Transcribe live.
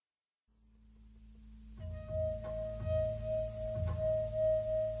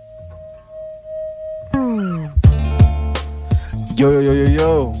Yo, yo, yo, yo,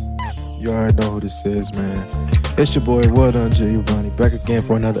 yo. You already know who this is, man. It's your boy, Well Done Giovanni, back again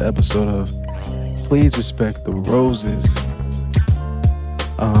for another episode of Please Respect the Roses.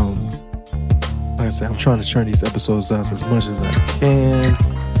 Like I said, I'm trying to churn these episodes out as much as I can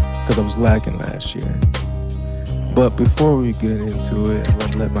because I was lacking last year. But before we get into it, I'm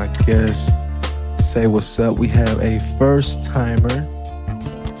going to let my guests say what's up. We have a first-timer.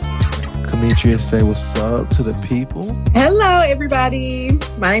 Kametria, say what's up to the people. Hello, everybody.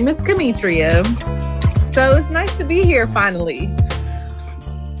 My name is Kametria. So it's nice to be here finally.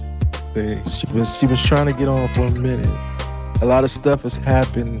 See, she was trying to get on for a minute. A lot of stuff has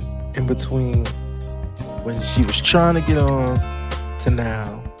happened in between when she was trying to get on to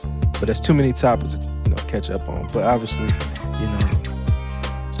now. But there's too many topics to catch up on. But obviously,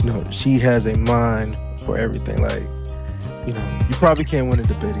 she has a mind for everything. Like, you probably can't win a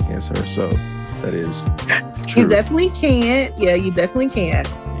debate against her. So that is true. You definitely can't. Yeah, you definitely can't.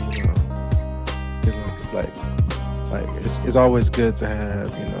 It's always good to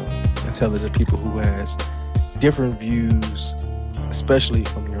have, intelligent people who has different views, especially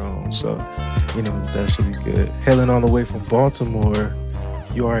from your own. So, that should be good. Hailing all the way from Baltimore,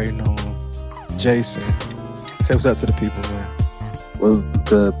 you already know Jason. Say what's up to the people, man. What's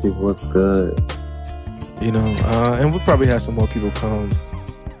good, people? What's good? And we'll probably have some more people come.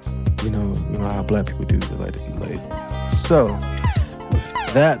 You know how black people do. They like to be late. So, with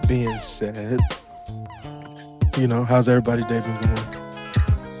that being said, how's everybody's day been going?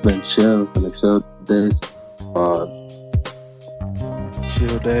 It's been chill. It's been a chill day.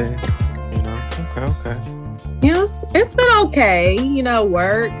 Chill day. Okay. Yes, it's been okay.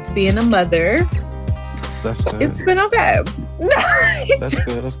 Work, being a mother. That's good. It's been okay. That's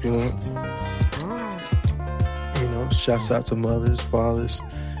good. Shouts out to mothers, fathers.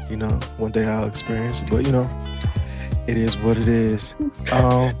 One day I'll experience it, but it is what it is.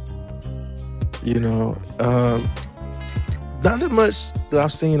 Not that much that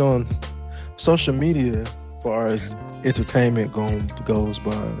I've seen on social media as far as entertainment goes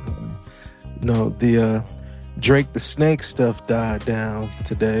by. The Drake the Snake stuff died down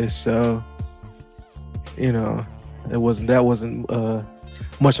today, so that wasn't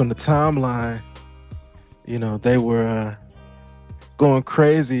much on the timeline. They were going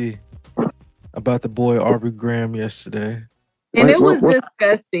crazy about the boy Aubrey Graham yesterday. And it was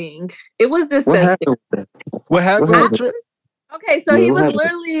disgusting. It was disgusting. What happened with Drake? Okay, so he was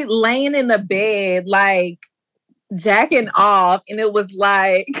literally laying in the bed, like, jacking off, and it was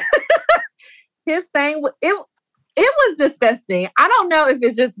like, his thing, it was disgusting. I don't know if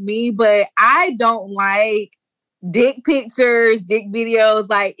it's just me, but I don't like dick pictures, dick videos.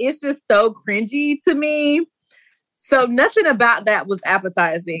 Like, it's just so cringy to me. So nothing about that was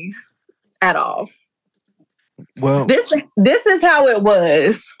appetizing at all. Well, this is how it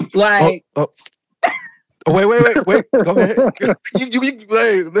was. Like, wait. Go ahead.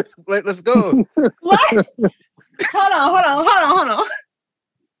 Let's go. What? Hold on.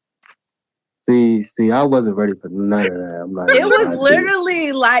 See, I wasn't ready for none of that. It was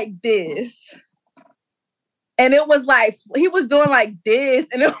literally like this. And it was like, he was doing like this.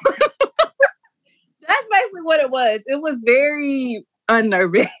 And that's basically what it was. It was very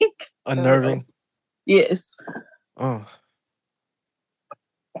unnerving. Unnerving? Yes. Oh.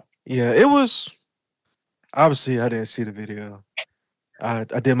 Yeah, it was... Obviously, I didn't see the video. I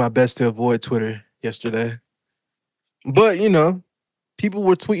did my best to avoid Twitter yesterday. But, people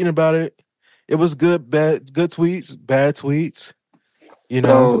were tweeting about it. It was good tweets, bad tweets.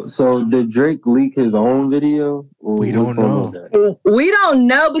 So did Drake leak his own video? We don't know. We don't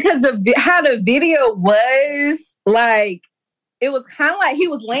know because of how the video was. Like, it was kind of like he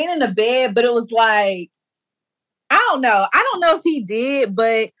was laying in the bed, but it was like, I don't know. I don't know if he did,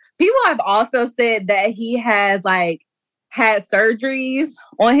 but people have also said that he has had surgeries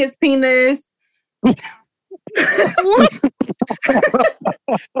on his penis. I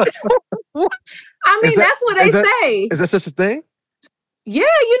mean, that's what they say. Is that such a thing? Yeah,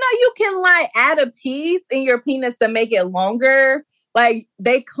 you can add a piece in your penis to make it longer. Like,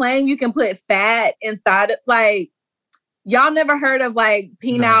 they claim you can put fat inside it. Like, y'all never heard of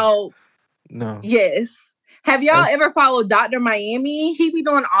penile? No. Yes. Have y'all ever followed Dr. Miami? He be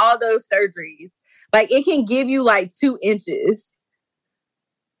doing all those surgeries. Like, it can give you 2 inches.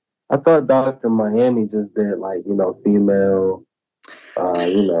 I thought Dr. Miami just did female,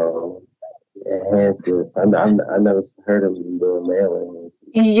 enhancements. I never heard of him doing male enhancements.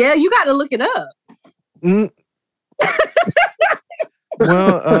 Yeah, you got to look it up.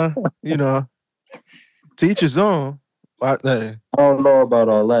 Well, to each his own. I don't know about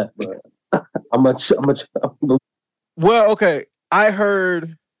all that, but I'm a Well, okay. I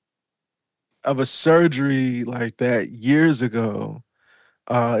heard of a surgery like that years ago.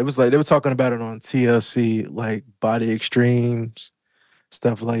 It was like they were talking about it on TLC, like Body Extremes,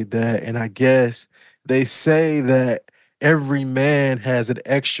 stuff like that. And I guess they say that every man has an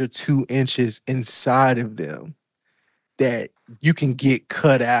extra 2 inches inside of them that you can get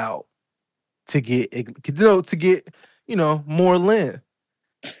cut out to get, more length.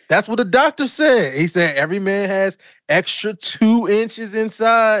 That's what the doctor said. He said every man has extra 2 inches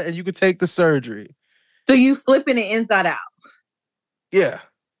inside, and you can take the surgery. So you flipping it inside out? Yeah.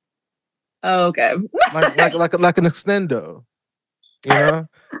 Oh, okay. like an extendo, you know.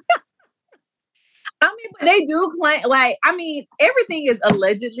 I mean, but they do claim, like, I mean, everything is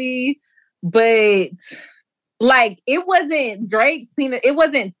allegedly, but like, it wasn't Drake's penis. It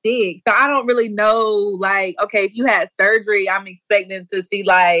wasn't thick. So I don't really know, like, okay, if you had surgery, I'm expecting to see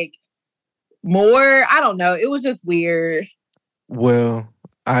like more. I don't know. It was just weird. Well,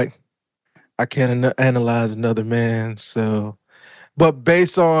 I can't analyze another man, so, but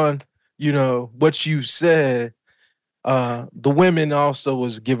based on, what you said, the women also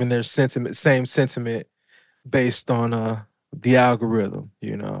was giving their same sentiment based on the algorithm,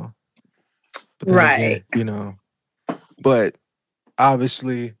 But then right. again, but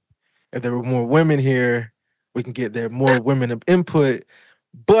obviously if there were more women here, we can get there more women of input,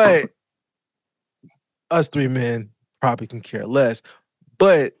 but us three men probably can care less.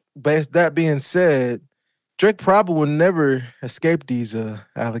 But that being said, Drake probably will never escape these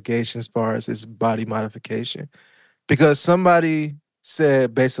allegations as far as his body modification. Because somebody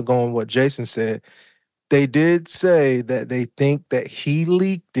said, based on what Jason said, they did say that they think that he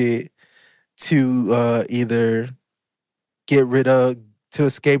leaked it to either to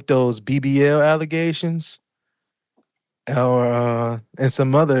escape those BBL allegations or and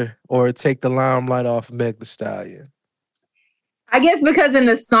some other, or take the limelight off Meg Thee Stallion. I guess because in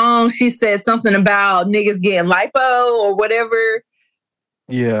the song she said something about niggas getting lipo or whatever.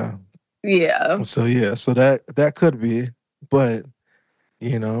 Yeah. Yeah. So that could be, but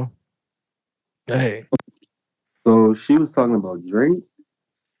hey. So she was talking about Drake?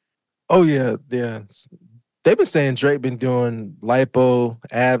 Oh yeah. They've been saying Drake been doing lipo,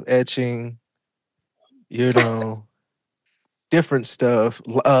 ab etching, different stuff.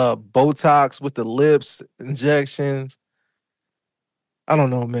 Botox with the lips, injections. I don't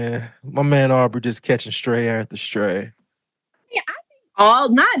know, man. My man Aubrey just catching stray after stray. Yeah, I think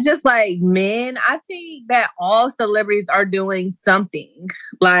not just like men. I think that all celebrities are doing something.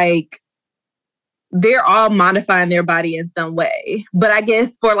 Like, they're all modifying their body in some way. But I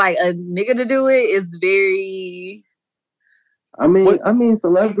guess for like a nigga to do it is very... I mean,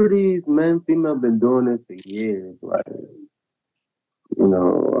 celebrities, men, female, been doing it for years. Like, a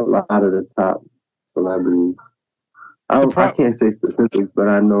lot of the top celebrities. I can't say specifics, but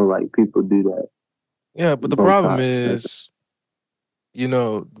I know like people do that. Yeah, but the problem is,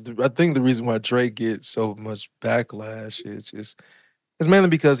 I think the reason why Drake gets so much backlash is mainly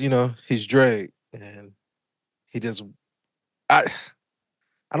because he's Drake, and he just I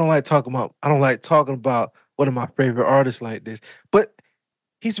don't like talking about one of my favorite artists like this, but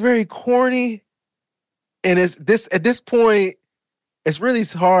he's very corny, and at this point, it's really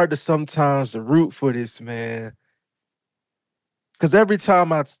hard to sometimes root for this man. Because every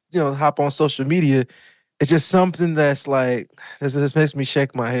time I, hop on social media, it's just something that's like, this makes me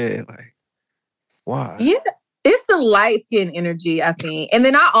shake my head. Like, why? Yeah, it's the light skin energy, I think. And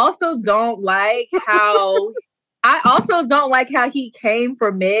then I also don't like how he came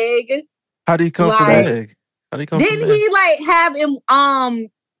for Meg. How did he come for Meg? Didn't he like have him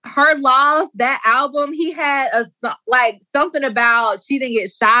Her Loss, that album? He had something about she didn't get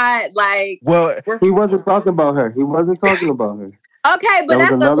shot. Like, well, he wasn't talking about her. Okay, but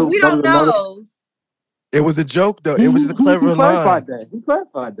we don't know. It was a joke, though. It was a clever line. He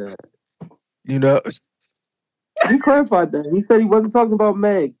clarified that. He clarified that. He said he wasn't talking about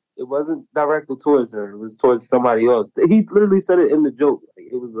Meg. It wasn't directed towards her. It was towards somebody else. He literally said it in the joke. Like,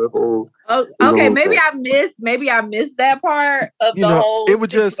 it was a whole. Okay, maybe I missed that part of the whole. It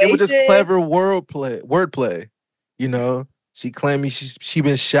was just clever wordplay. She claiming she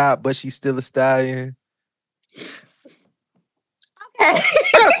been shot, but she's still a stallion. I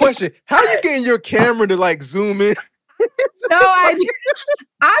got a question. How you getting your camera to like zoom in? No, I've been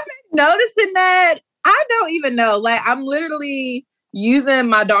noticing that. I don't even know. Like, I'm literally using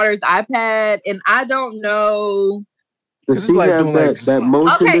my daughter's iPad, and I don't know. Does she like doing that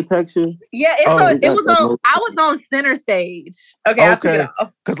motion detection? Yeah, I was on center stage. Okay. I took it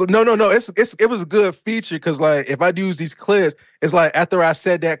off. Because no, it was a good feature. Because like if I use these clips, it's like after I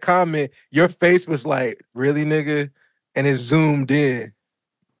said that comment, your face was like, really, nigga? and it's zoomed in.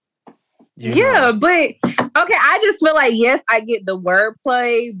 Yeah, but okay, I just feel like, yes, I get the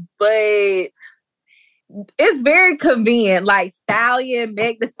wordplay, but it's very convenient. Like Stallion,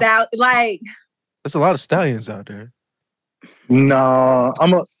 Meg the Stallion, like there's a lot of stallions out there. No,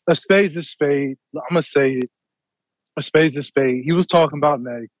 a spade's a spade. I'm gonna say it. A spade's a spade. He was talking about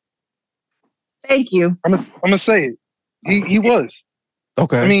Meg. Thank you. I'm gonna say it. He was.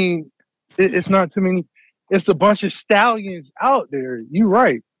 Okay. I mean, it's not too many. It's a bunch of stallions out there. You're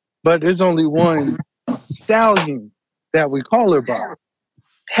right, but there's only one stallion that we call her by.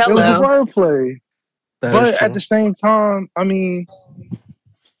 Hello. It was a wordplay, but at the same time, I mean,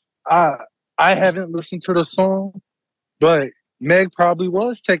 I haven't listened to the song, but Meg probably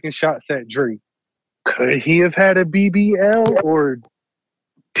was taking shots at Drake. Could he have had a BBL or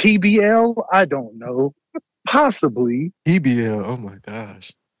PBL? I don't know. Possibly. PBL. Oh my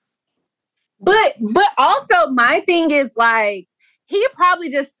gosh. But also my thing is like, he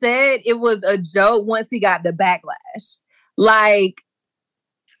probably just said it was a joke once he got the backlash. Like,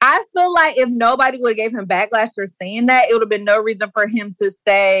 I feel like if nobody would have gave him backlash for saying that, it would have been no reason for him to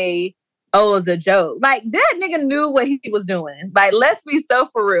say, oh, it was a joke. Like, that nigga knew what he was doing. Like, let's be so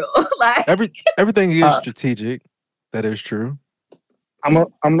for real. Like, everything is strategic. That is true. I'm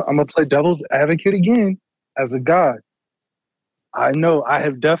gonna play devil's advocate again as a guy. I know I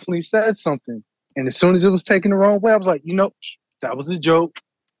have definitely said something, and as soon as it was taken the wrong way, I was like, that was a joke.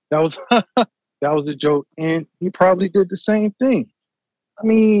 That was that was a joke, and he probably did the same thing. I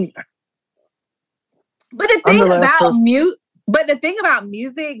mean, but the thing about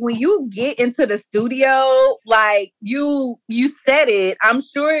music, when you get into the studio, like you said it, I'm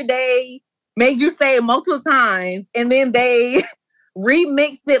sure they made you say it multiple times, and then they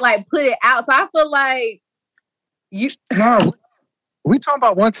remixed it, like put it out. So I feel like no, we talking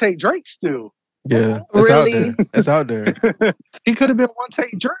about one take Drake still. Yeah, it's really? out there. It's out there. He could have been one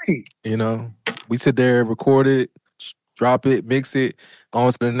take Drake. We sit there, record it, drop it, mix it,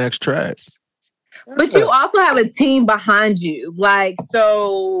 on to the next track. But you also have a team behind you. Like,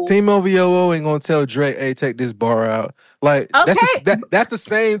 so Team OVO ain't gonna tell Drake, hey, take this bar out. Like, okay. that's the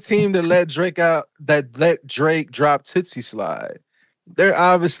same team that let Drake drop Tootsie Slide. They're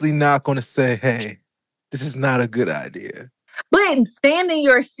obviously not gonna say, hey, this is not a good idea. But stand in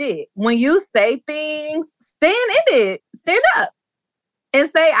your shit. When you say things, stand in it. Stand up. And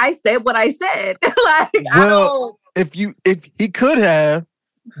say, I said what I said. If he could have,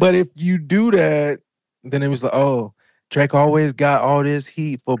 but if you do that, then it was like, oh, Drake always got all this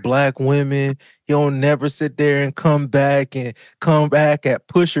heat for black women. He'll never sit there and come back at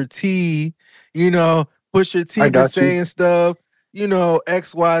Pusha T. Pusha T been saying stuff,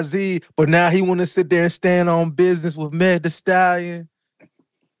 XYZ, but now he want to sit there and stand on business with Meg the Stallion.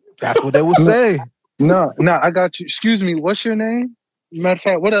 That's what they would say. No, I got you. Excuse me, what's your name? Matter of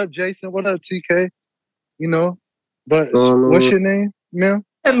fact, what up, Jason? What up, TK? But what's your name, ma'am?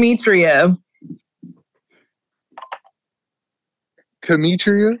 Kametria.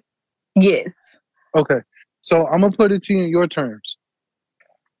 Kametria? Yes. Okay. So I'm going to put it to you in your terms.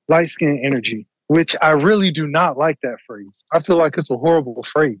 Light skin energy, which I really do not like that phrase. I feel like it's a horrible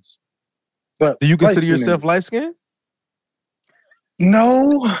phrase. But do you consider yourself light skin?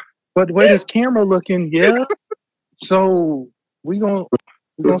 No. But the way this camera looking, yeah. So we gonna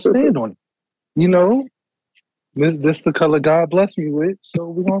stand on it. This the color God blessed me with, so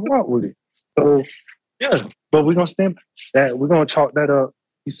we're gonna rock with it. So yeah, but we're gonna stand that. We're gonna chalk that up.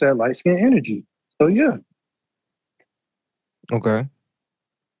 You said light skin energy, so yeah. Okay.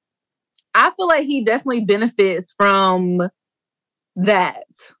 I feel like he definitely benefits from that,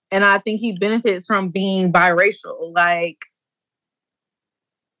 and I think he benefits from being biracial. Like,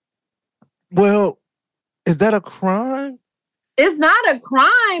 well, is that a crime? It's not a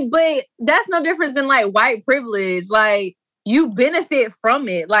crime, but that's no different than like white privilege. Like, you benefit from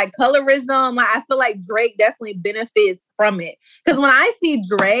it. Like colorism, like I feel like Drake definitely benefits from it. Because when I see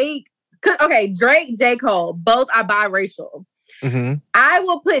Drake, J. Cole, both are biracial. Mm-hmm. I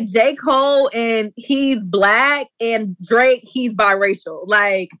will put J. Cole and he's black, and Drake, he's biracial.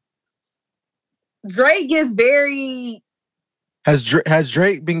 Like, Drake is very... Has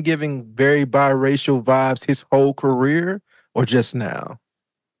Drake been giving very biracial vibes his whole career? Or just now?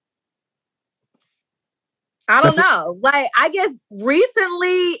 I don't know. Like, I guess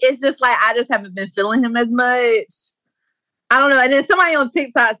recently it's just like I just haven't been feeling him as much. I don't know. And then somebody on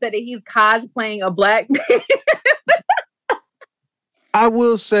TikTok said that he's cosplaying a black man. I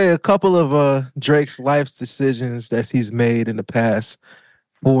will say a couple of Drake's life decisions that he's made in the past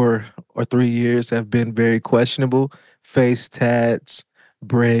 4 or 3 years have been very questionable. Face tats,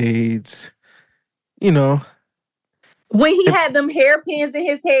 braids, When he had them hairpins in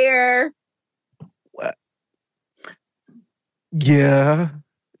his hair. What? Yeah,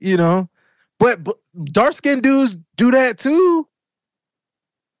 you know, but dark skinned dudes do that too.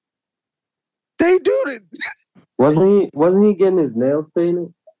 They do it. Wasn't he getting his nails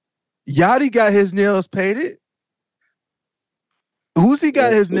painted? Yachty got his nails painted. Who's he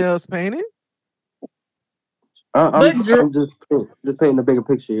got his nails painted? I'm just painting a bigger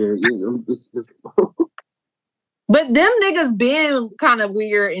picture here. Just But them niggas been kind of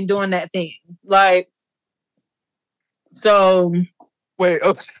weird in doing that thing. Like, so. Wait,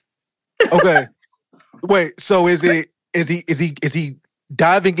 okay. Wait, so is he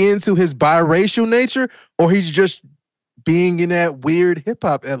diving into his biracial nature, or he's just being in that weird hip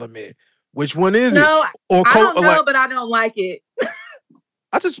hop element? Which one is it? Or I don't know, but I don't like it.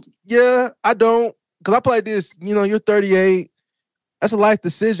 I don't. Because I play like this, you know, you're 38. That's a life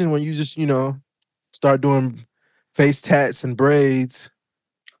decision when you just, you know, start doing face tats and braids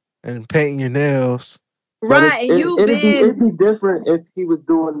and painting your nails. Right, and it'd be different if he was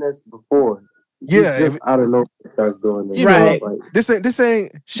doing this before. I don't know if he starts doing this. Right. Like, this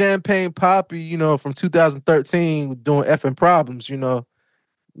ain't Champagne Poppy, you know, from 2013 doing effing problems, you know,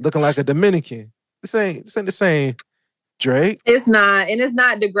 looking like a Dominican. This ain't the same Drake. It's not, and it's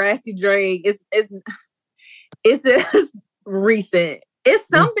not Degrassi Drake. It's just recent. It's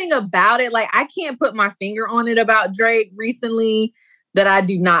something about it. Like, I can't put my finger on it about Drake recently that I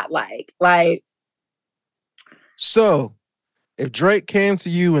do not like. Like, so if Drake came to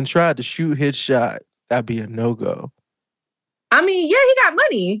you and tried to shoot his shot, that'd be a no-go. I mean, yeah, he got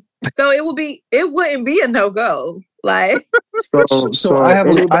money, so it wouldn't be a no-go. Like, so I have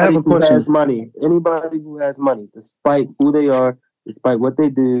a question. Anybody who has money, despite who they are, despite what they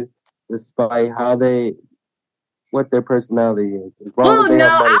do, despite what their personality is. As long as they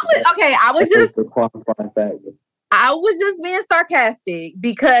have money, I was just being sarcastic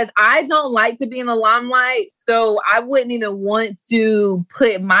because I don't like to be in the limelight, so I wouldn't even want to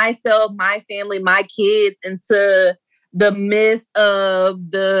put myself, my family, my kids into the midst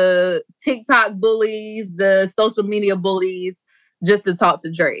of the TikTok bullies, the social media bullies, just to talk to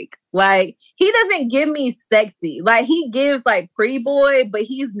Drake. Like, he doesn't give me sexy. Like, he gives like pretty boy, but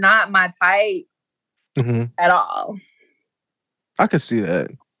he's not my type at all. I could see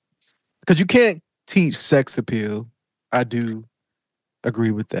that. Because you can't teach sex appeal. I do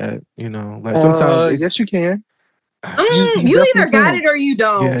agree with that. You know, like sometimes yes, you can. You either got it or you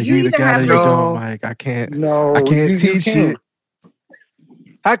don't. Yeah, you either got it or you don't, Mike. I can't teach it.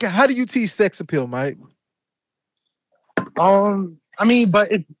 How do you teach sex appeal, Mike? I mean,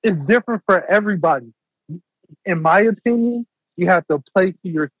 but it's different for everybody. In my opinion, you have to play to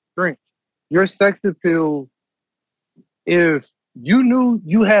your strength. Your sex appeal, if you knew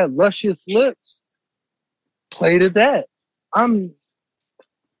you had luscious lips, play to that. I'm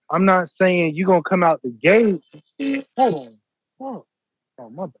not saying you're gonna come out the gate. Hold on. Oh,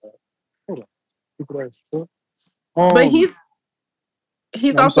 my bad. Hold on. But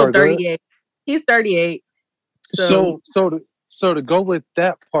he's also 38. He's 38. So to go with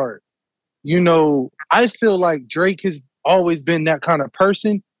that part, you know, I feel like Drake has always been that kind of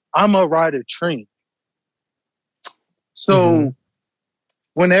person. I'm a ride a train. So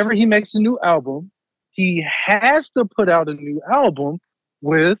whenever he makes a new album, he has to put out a new album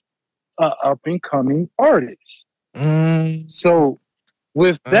with an up-and-coming artist. So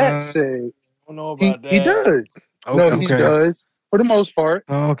with that said, I don't know about he does. He does for the most part.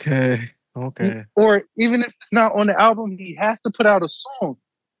 Okay. Or even if it's not on the album, he has to put out a song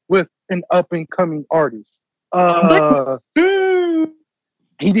with an up-and-coming artist.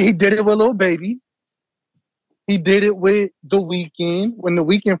 He did it with Lil Baby. He did it with The Weeknd. When The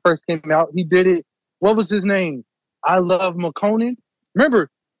Weeknd first came out, he did it. What was his name? I Love McConan.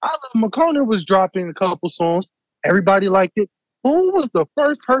 Remember, I Love McConan was dropping a couple songs. Everybody liked it. Who was the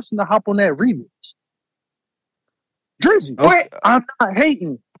first person to hop on that remix? Drizzy. Okay. I'm not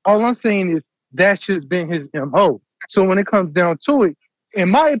hating. All I'm saying is that's just been his MO. So when it comes down to it, in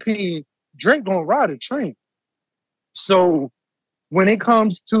my opinion, Drake gonna ride a train. So when it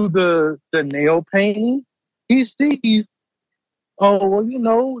comes to the nail painting, he sees, oh, well, you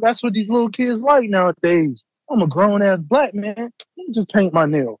know, that's what these little kids like nowadays. I'm a grown-ass black man. Let me just paint my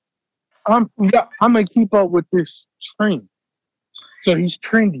nails. I'm going to keep up with this trend. So he's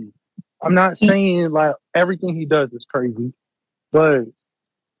trendy. I'm not saying, like, everything he does is crazy. But,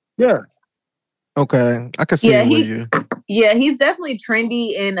 yeah. Okay. I can see it with you. Yeah, he's definitely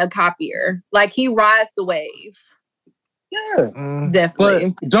trendy and a copier. Like, he rides the wave. Yeah.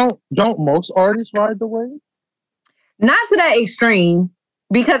 Definitely. But don't most artists ride the wave? Not to that extreme,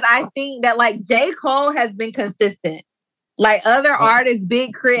 because I think that like J. Cole has been consistent. Like other artists,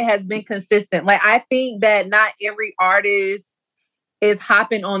 Big Crit has been consistent. Like I think that not every artist is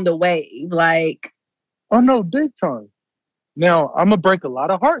hopping on the wave. Like, oh no, big time. Now I'm gonna break a lot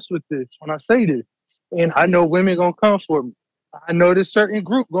of hearts with this when I say this, and I know women gonna come for me. I know this certain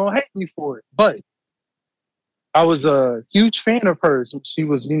group gonna hate me for it, but I was a huge fan of hers when she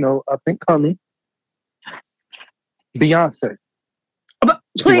was, up and coming. Beyonce. But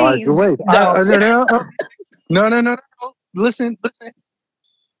please, no. No. Listen.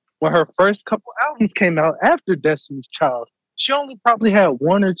 When her first couple albums came out after Destiny's Child, she only probably had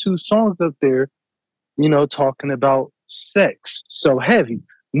one or two songs up there, talking about sex so heavy.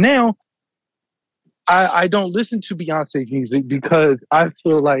 Now, I don't listen to Beyonce's music because I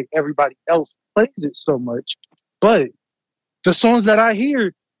feel like everybody else plays it so much. But the songs that I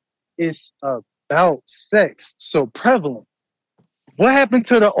hear is about sex so prevalent. What happened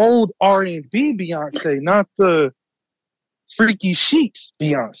to the old R&B Beyonce, not the freaky sheets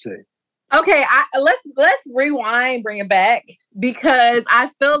Beyonce? Okay, let's rewind, bring it back, because I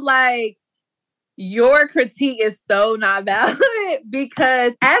feel like your critique is so not valid.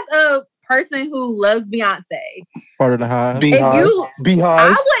 Because as a person who loves Beyonce, part of the Hive, Beehive,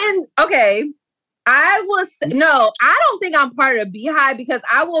 I wouldn't. Okay, I was no. I don't think I'm part of the Beehive because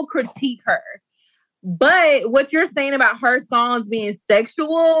I will critique her. But what you're saying about her songs being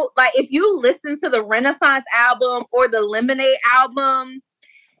sexual, like if you listen to the Renaissance album or the Lemonade album,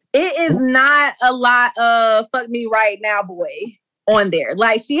 it is not a lot of "fuck me right now, boy" on there.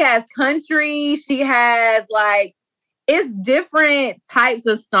 Like she has country, she has like it's different types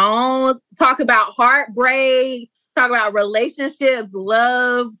of songs. Talk about heartbreak, talk about relationships,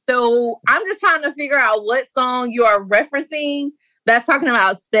 love. So I'm just trying to figure out what song you are referencing that's talking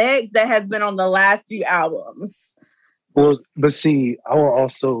about sex that has been on the last few albums. Well, but see, I will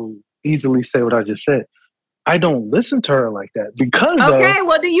also easily say what I just said. I don't listen to her like that because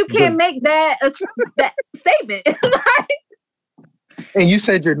well, then you can't make that statement. And you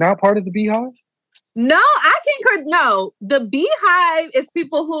said you're not part of the Beehive? No, no. The Beehive is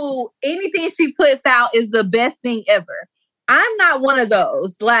people who anything she puts out is the best thing ever. I'm not one of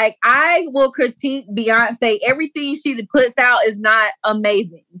those. Like, I will critique Beyonce. Everything she puts out is not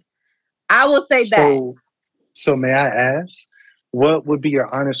amazing. I will say that. So may I ask, what would be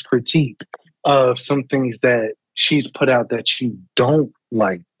your honest critique of some things that she's put out that you don't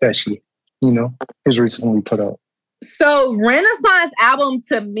like, that she, has recently put out? So Renaissance album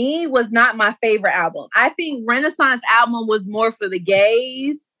to me was not my favorite album. I think Renaissance album was more for the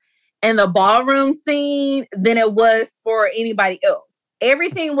gays and the ballroom scene than it was for anybody else.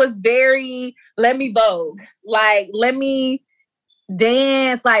 Everything was very, let me vogue, like, let me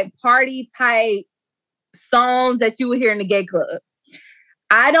dance, like party type songs that you would hear in the gay club.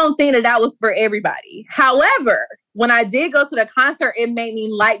 I don't think that was for everybody. However, when I did go to the concert, it made me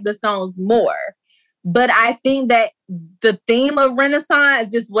like the songs more. But I think that the theme of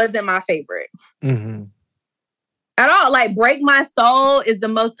Renaissance just wasn't my favorite. Mm-hmm. At all. Like, Break My Soul is the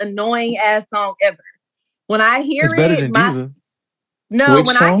most annoying ass song ever. When I hear it's better than Diva.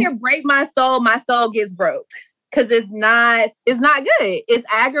 I hear Break My soul gets broke. Because it's not good. It's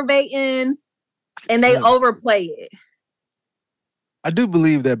aggravating and they overplay it. I do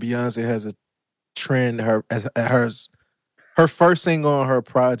believe that Beyonce has a trend. Her first single on her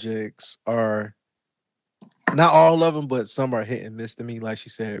projects are not all of them, but some are hit and miss to me. Like she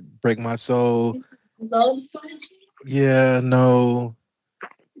said, "Break My Soul." Love Sponge? Yeah, no.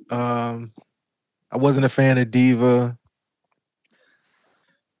 I wasn't a fan of Diva.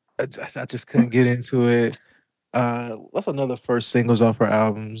 I just couldn't get into it. What's another first singles off her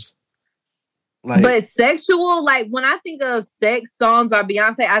albums? But sexual, like when I think of sex songs by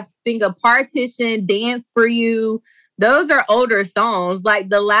Beyonce, I think of Partition, Dance for You. Those are older songs. Like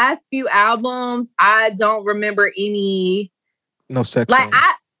the last few albums, I don't remember any. No sex songs.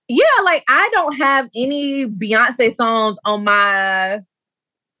 Like I don't have any Beyonce songs on my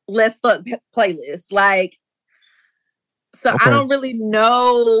Let's Fuck playlist. Like, so okay. I don't really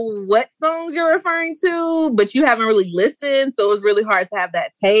know what songs you're referring to, but you haven't really listened. So it's really hard to have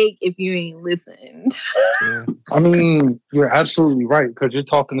that take if you ain't listened. Yeah. I mean, you're absolutely right, because you're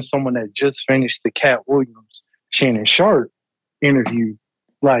talking to someone that just finished the Cat Williams, Shannon Sharp interview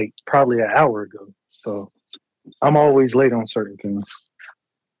like probably an hour ago. So I'm always late on certain things.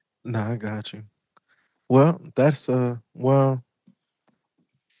 Nah, I got you. Well, that's a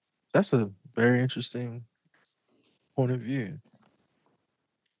very interesting point of view.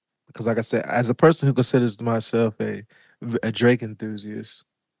 Because like I said, as a person who considers myself a Drake enthusiast,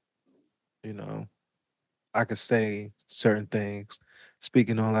 I could say certain things.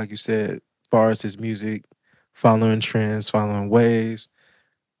 Speaking on, like you said, as far as his music, following trends, following waves.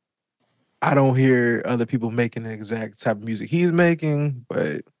 I don't hear other people making the exact type of music he's making,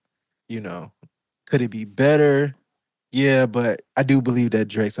 but could it be better? Yeah, but I do believe that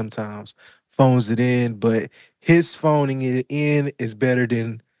Drake sometimes phones it in, but his phoning it in is better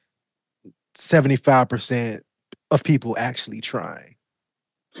than 75% of people actually trying.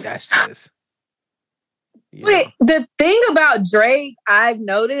 That's just. Wait, the thing about Drake I've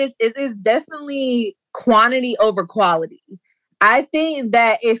noticed is it's definitely quantity over quality. I think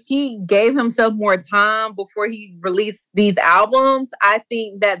that if he gave himself more time before he released these albums, I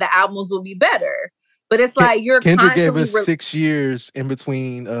think that the albums will be better. But it's like you're Kendrick gave us 6 years in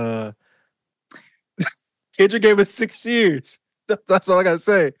between. Kendrick gave us 6 years. That's all I gotta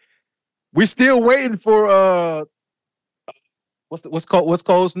say. We're still waiting for what's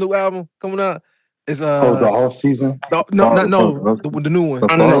Cole's new album coming out? Is the off season? The new one.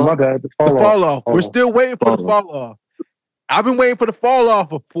 No, my bad. The fall off. We're still waiting for the fall off. I've been waiting for the fall off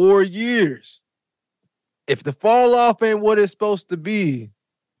for 4 years. If the fall off ain't what it's supposed to be,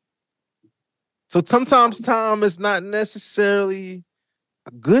 so sometimes time is not necessarily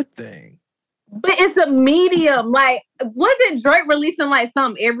a good thing. But it's a medium. Like, wasn't Drake releasing like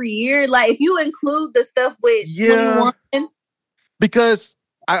something every year? Like, if you include the stuff with 21, because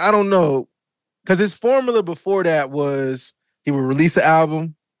I don't know, because his formula before that was he would release an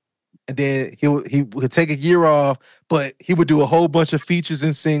album. And then he would take a year off, but he would do a whole bunch of features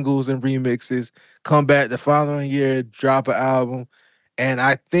and singles and remixes, come back the following year, drop an album. And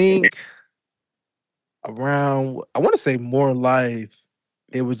I think around, I want to say More Life,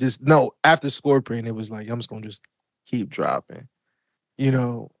 it was just, after Scorpion, it was like, I'm just going to just keep dropping,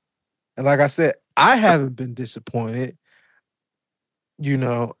 And like I said, I haven't been disappointed.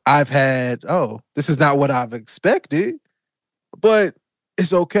 I've had, this is not what I've expected, but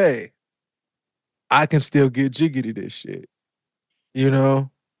it's okay. I can still get jiggy to this shit,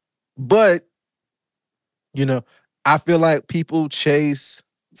 But, I feel like people chase,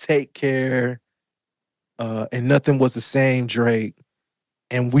 Take Care, and Nothing Was the Same Drake.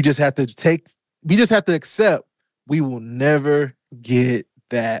 And we just have to accept we will never get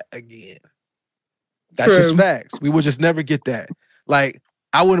that again. That's just facts. We will just never get that. Like,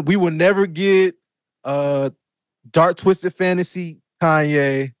 we will never get Dark Twisted Fantasy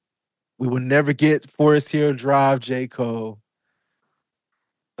Kanye. We will never get Forest Hill Drive J. Cole.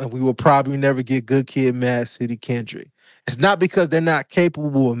 And we will probably never get Good Kid, Mad City Kendrick. It's not because they're not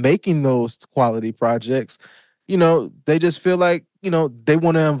capable of making those quality projects. They just feel like, they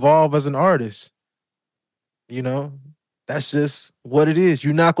want to evolve as an artist. That's just what it is.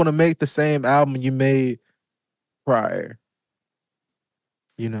 You're not going to make the same album you made prior.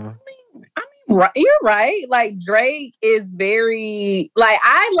 I mean, you're right. Like, Drake is very, like,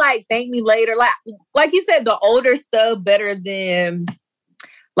 I like Thank Me Later. Like you said, the older stuff better than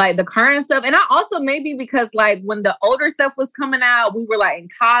like the current stuff. And I also, maybe because like when the older stuff was coming out, we were like in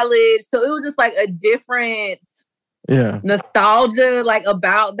college. So it was just like a different nostalgia like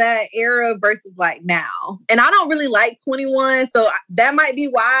about that era versus like now. And I don't really like 21. So that might be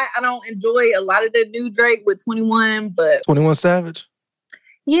why I don't enjoy a lot of the new Drake with 21. But 21 Savage?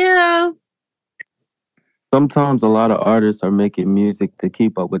 Yeah. Sometimes a lot of artists are making music to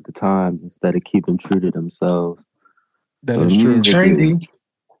keep up with the times instead of keeping true to themselves. That is true. Trendy.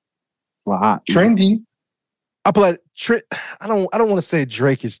 Trendy. I don't want to say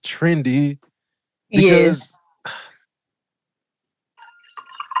Drake is trendy because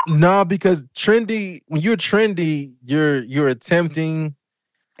because trendy, when you're trendy, you're attempting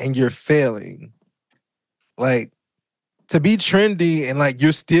and you're failing. Like, to be trendy and like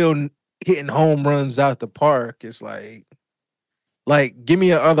you're still hitting home runs out the park, it's like give me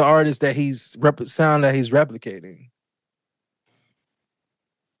another artist that sound that he's replicating.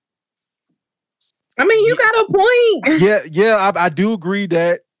 I mean, you got a point. Yeah, I do agree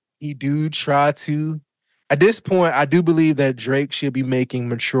that he do try to. At this point, I do believe that Drake should be making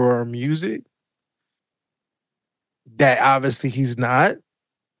mature music. That obviously he's not,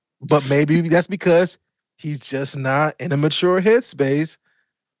 but maybe that's because he's just not in a mature headspace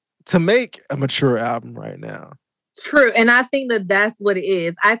to make a mature album right now. True. And I think that that's what it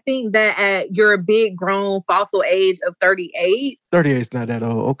is. I think that at your big grown fossil age of 38. 38 is not that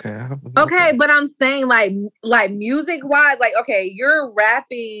old. Okay, but I'm saying like music wise, like, okay, you're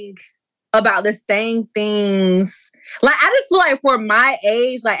rapping about the same things. Like, I just feel like for my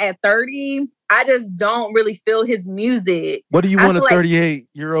age, like at 30, I just don't really feel his music. What do you want a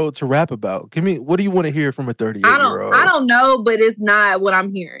 38-year-old to rap about? What do you want to hear from a 38-year-old? I don't know, but it's not what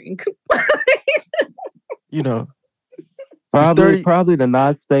I'm hearing. Probably the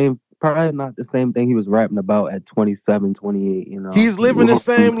probably not the same thing he was rapping about at 27, 28, you know. He's living the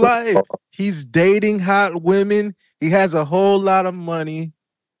same life. He's dating hot women. He has a whole lot of money.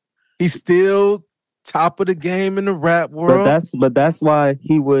 He's still top of the game in the rap world. But that's why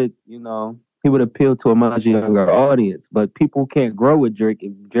he would, he would appeal to a much younger audience. But people can't grow with Drake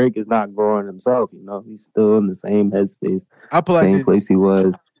if Drake is not growing himself. He's still in the same headspace, same place he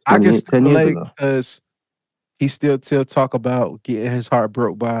was 10 years ago. Because he still talk about getting his heart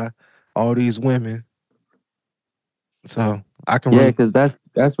broke by all these women. So I can because that's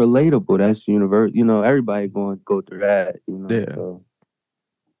relatable. That's universal. Everybody going to go through that. Yeah. So.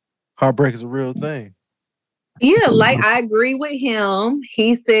 Heartbreak is a real thing. Yeah, like I agree with him.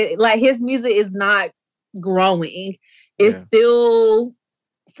 He said like his music is not growing. It's still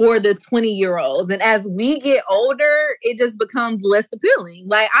for the 20-year-olds. And as we get older, it just becomes less appealing.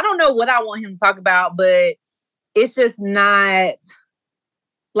 Like I don't know what I want him to talk about, but it's just not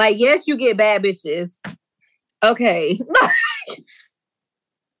like, yes, you get bad bitches. Okay.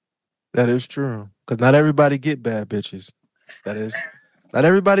 That is true. Because not everybody get bad bitches. Not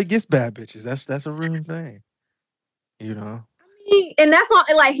everybody gets bad bitches. That's a real thing. And that's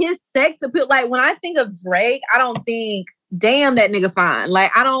not like his sex appeal. Like when I think of Drake, I don't think, damn, that nigga fine.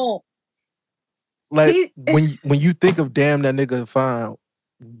 Like I don't. Like when you think of damn, that nigga fine,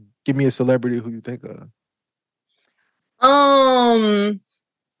 give me a celebrity who you think of.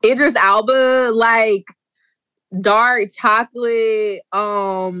 Idris Elba, like dark chocolate.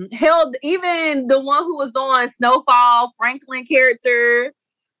 Hell, even the one who was on Snowfall, Franklin character.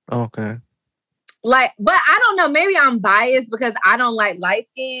 Okay. Like, but I don't know. Maybe I'm biased because I don't like light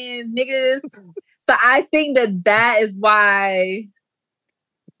skinned niggas. So I think that is why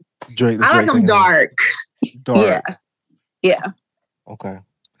Drake. I like them dark. Dark. Yeah. Okay.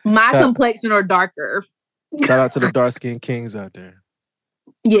 My complexion or darker. Shout out to the dark skinned kings out there.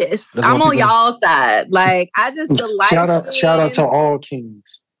 Yes, I'm on y'all's side. Like I just the light. Shout out to all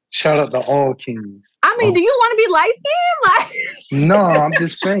kings. Shout out to all kings. I mean, do you want to be light skinned? Like, no, I'm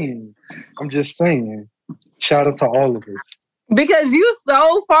just saying. Shout out to all of us. Because you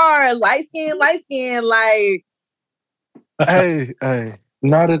so far light skin. Like, hey.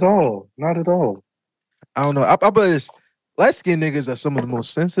 Not at all. I don't know. I bet light skinned niggas are some of the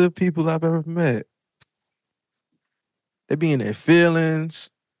most sensitive people I've ever met. They be in their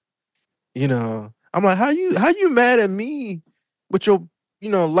feelings. I'm like, how you mad at me with your,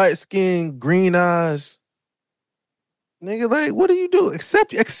 light skin, green eyes? Nigga, like, what do you do?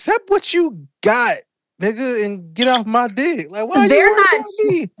 Accept what you got, nigga, and get off my dick. Like, why they're you not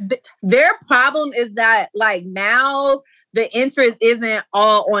me? Their problem is that, like, now the interest isn't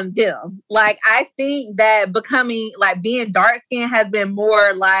all on them. Like, I think that being dark skinned has been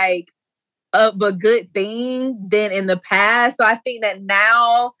more like of a good thing than in the past. So I think that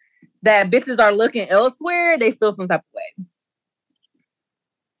now that bitches are looking elsewhere, they feel some type of way.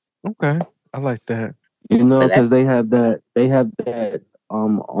 Okay, I like that. Because they have that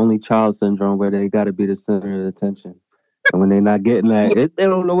only child syndrome where they got to be the center of attention, and when they're not getting that, they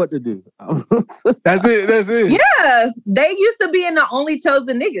don't know what to do. That's it. Yeah, they used to be in the only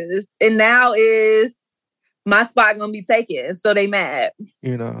chosen niggas, and now is my spot gonna be taken, so they mad.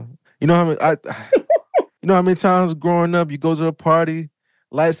 You know how many times growing up you go to a party,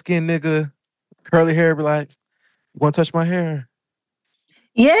 light skinned nigga, curly hair, be like, "You want to touch my hair?"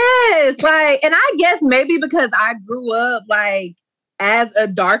 Yes, like, and I guess maybe because I grew up like as a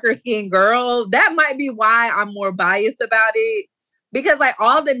darker skinned girl, that might be why I'm more biased about it. Because like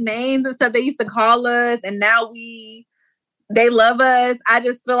all the names and stuff they used to call us, and now they love us. I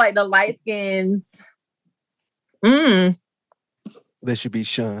just feel like the light skins, they should be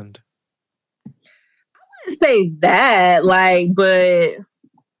shunned. I wouldn't say that, like, but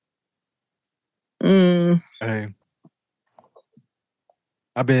Hey.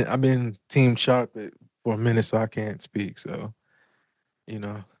 I've been Team Chocolate for a minute, so I can't speak. So, you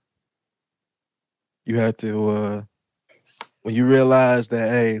have to when you realize that,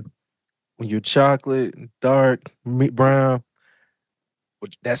 hey, when you're chocolate, dark, brown,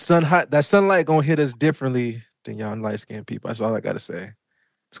 that sunlight gonna hit us differently than y'all light skinned people. That's all I gotta say.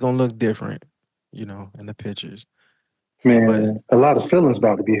 It's gonna look different, in the pictures. Man, a lot of feelings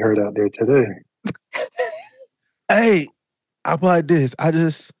about to be hurt out there today. Hey. I'm like this. I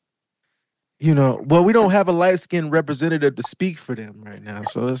just, we don't have a light-skinned representative to speak for them right now.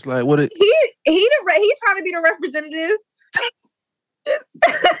 So it's like, what? He trying to be the representative.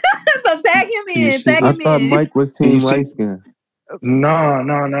 So tag him in. I thought Mike was team light-skinned.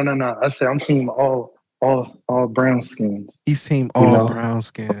 No. I said I'm team all brown skins. He's team all brown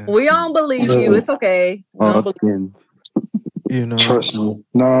skins. We don't believe you. It's okay. All skins. You know, trust me,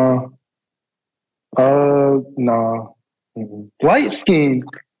 no. No. Light skin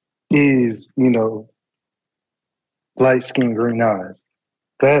is, light skin, green eyes.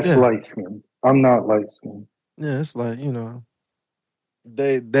 That's light skin. I'm not light skin. Yeah, it's like,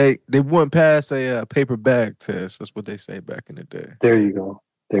 they wouldn't pass a paper bag test. That's what they say back in the day. There you go.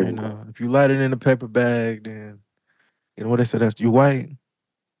 There you go. If you light it in a paper bag, then what they say, that's you white.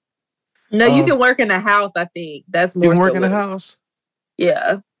 No, you can work in a house. I think that's more. You can work in a house.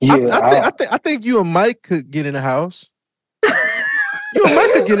 Yeah. I think you and Mike could get in a house. You and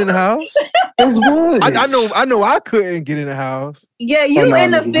Mike could get in a house. I know I couldn't get in a house. Yeah, you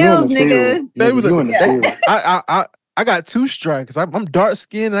in the fields, nigga. I got 2 strikes. I'm dark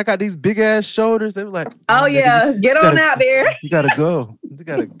skinned and I got these big ass shoulders. They were like, oh yeah, get on out there. You gotta go. You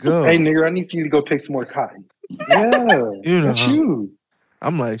gotta go. Hey nigga, I need you to go pick some more cotton. Yeah. That's you.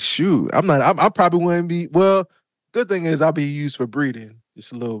 I'm like, shoot. I probably wouldn't be. Well, good thing is I'll be used for breeding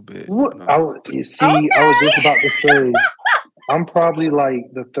just a little bit. I was just about to say, I'm probably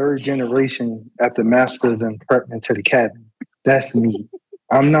like the 3rd generation after Master then prepped into the cabin. That's me.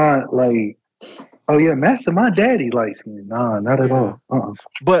 I'm not like, oh yeah, Master, my daddy likes me. Nah, not at all.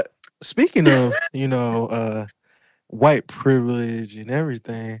 But speaking of, white privilege and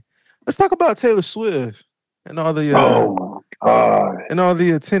everything, let's talk about Taylor Swift and all the and all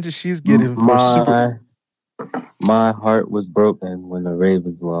the attention she's getting for My heart was broken when the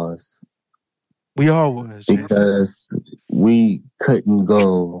Ravens lost. We all was, because we couldn't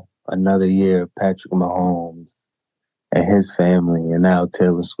go another year of Patrick Mahomes and his family, and now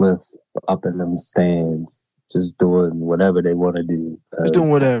Taylor Swift up in them stands, just doing whatever they want to do. Just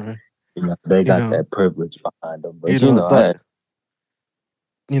doing whatever. They got that privilege behind them. But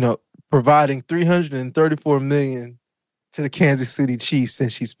providing $334 million to the Kansas City Chiefs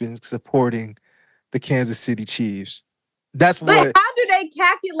since she's been supporting the Kansas City Chiefs. But how do they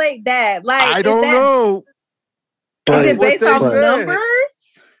calculate that? Like, I don't know. Is it based off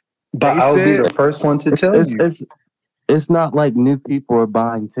numbers? But I'll be the first one to tell you. It's not like new people are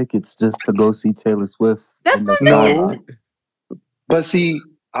buying tickets just to go see Taylor Swift. That's what I'm saying. But see,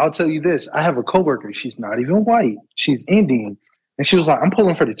 I'll tell you this. I have a coworker. She's not even white. She's Indian. And she was like, I'm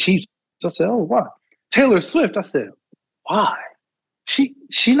pulling for the Chiefs. So I said, oh, why? Taylor Swift. I said, why? She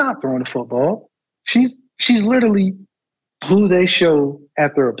not throwing the football. She's literally who they show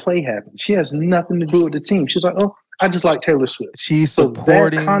after a play happens. She has nothing to do with the team. She's like, oh, I just like Taylor Swift. She's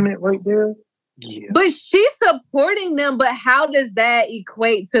supporting. That comment right there. Yeah. But she's supporting them, but how does that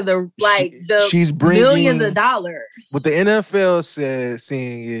equate to she's bringing millions of dollars? What the NFL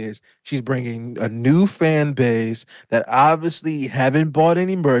seeing is she's bringing a new fan base that obviously haven't bought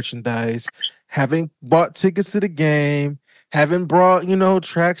any merchandise, haven't bought tickets to the game, haven't brought,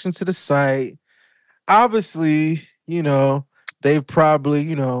 traction to the site. Obviously, they've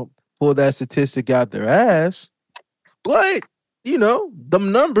probably, pulled that statistic out their ass, but,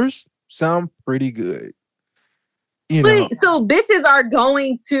 them numbers sound pretty good. So bitches are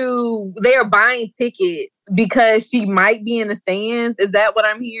they're buying tickets because she might be in the stands. Is that what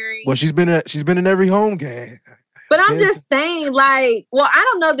I'm hearing? Well, she's been in every home game. But I'm just saying, I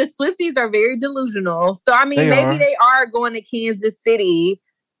don't know. The Swifties are very delusional. So, I mean, maybe they are going to Kansas City.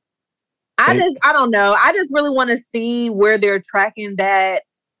 I don't know. I just really want to see where they're tracking that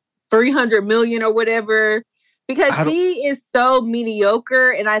 300 million or whatever. Because she is so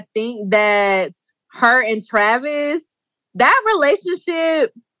mediocre, and I think that her and Travis, that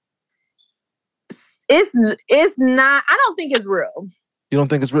relationship, it's not. I don't think it's real. You don't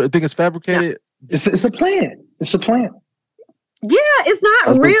think it's real? I think it's fabricated. No. It's a plan. It's a plan. Yeah, it's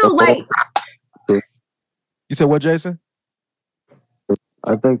not real. You said what, Jason?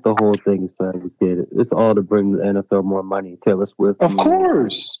 I think the whole thing is fabricated. It's all to bring the NFL more money. Taylor Swift, of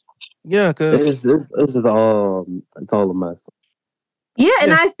course. Yeah, because it's all a mess. Yeah,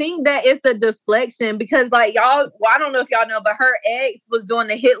 and I think that it's a deflection because, y'all, I don't know if y'all know, but her ex was doing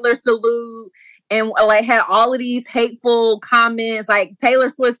the Hitler salute and had all of these hateful comments, like Taylor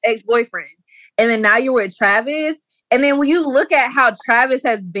Swift's ex-boyfriend. And then now you're with Travis. And then when you look at how Travis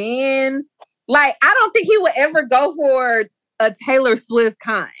has been, I don't think he would ever go for a Taylor Swift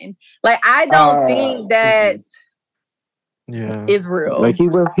kind. I don't think that. Yeah, is real. He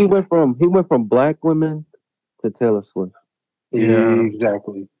went from black women to Taylor Swift. Yeah,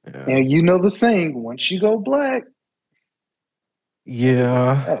 exactly. Yeah. And the saying, once you go black.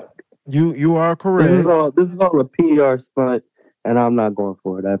 Yeah, you are correct. This is all a PR stunt, and I'm not going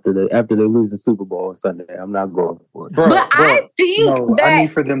for it after they lose the Super Bowl on Sunday. I'm not going for it. I think that I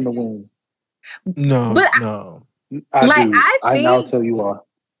need for them to win. No. I think I'll tell you why.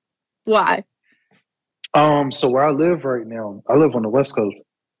 Why? So where I live right now, I live on the West Coast,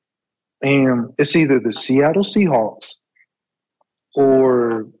 and it's either the Seattle Seahawks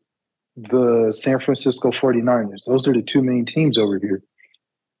or the San Francisco 49ers. Those are the two main teams over here.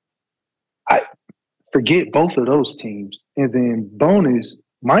 I forget both of those teams. And then bonus,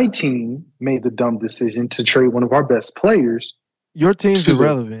 my team made the dumb decision to trade one of our best players. Your team's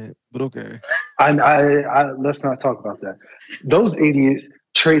irrelevant, but okay. I let's not talk about that. Those idiots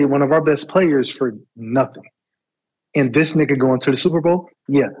traded one of our best players for nothing. And this nigga going to the Super Bowl?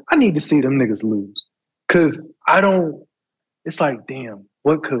 Yeah, I need to see them niggas lose. Because it's like, damn,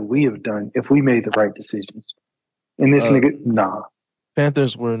 what could we have done if we made the right decisions? And this nigga, nah.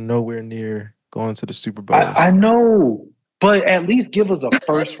 Panthers were nowhere near going to the Super Bowl. I know, but at least give us a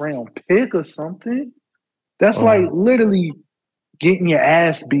first round pick or something. That's like literally getting your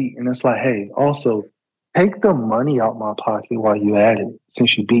ass beat. And it's like, hey, also take the money out my pocket while you at it,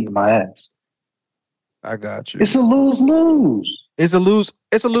 since you beat my ass. I got you. It's a lose-lose. It's a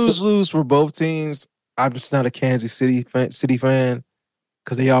lose-lose for both teams. I'm just not a Kansas City fan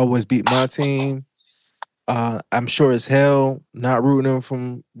because they always beat my team. I'm sure as hell not rooting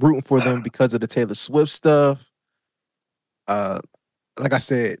for them because of the Taylor Swift stuff. Like I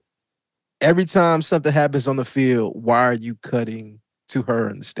said, every time something happens on the field, why are you cutting to her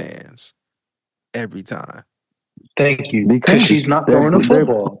in the stands? Every time. Thank you. Because she's not throwing a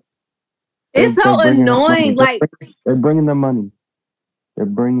football. It's so annoying. Like they're bringing the money. They're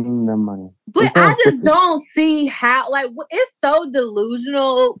bringing the money. But I just don't see how. Like it's so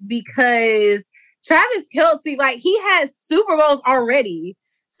delusional because Travis Kelce, like he has Super Bowls already.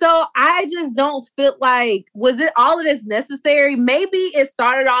 So I just don't feel like, was it all of this necessary? Maybe it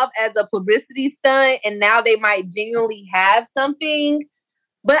started off as a publicity stunt and now they might genuinely have something.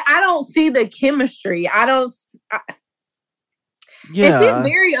 But I don't see the chemistry. Yeah. And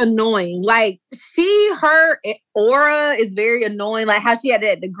she's very annoying. Like her aura is very annoying. Like how she had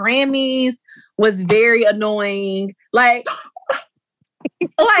it at the Grammys was very annoying. Like,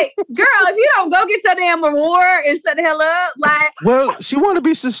 girl, if you don't go get your damn award and shut the hell up, like. Well, she want to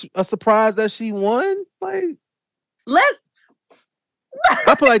be a surprise that she won. Like,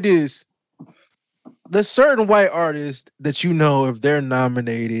 I put like this. There's certain white artists that if they're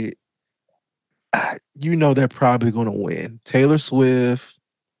nominated, they're probably going to win. Taylor Swift,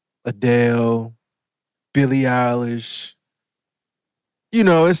 Adele, Billie Eilish.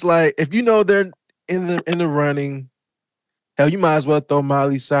 It's like if they're in the running, hell, you might as well throw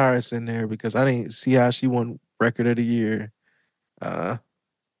Miley Cyrus in there because I didn't see how she won Record of the Year. But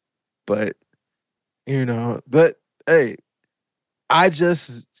hey,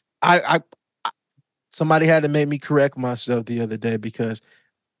 somebody had to make me correct myself the other day because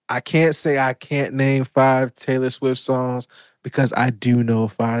I can't say I can't name 5 Taylor Swift songs because I do know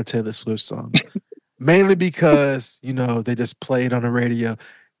 5 Taylor Swift songs. Mainly because, they just play it on the radio.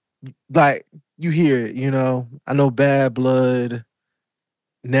 Like, you hear it, I know Bad Blood,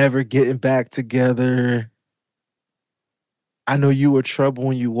 Never Getting Back Together. I know You Were Trouble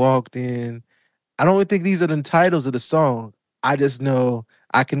When You Walked In. I don't even think these are the titles of the song. I just know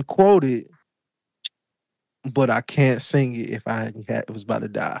I can quote it, but I can't sing it if it was about to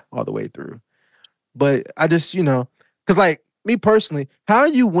die all the way through. But I just, because like me personally, how are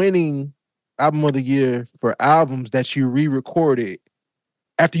you winning Album of the Year for albums that you re-recorded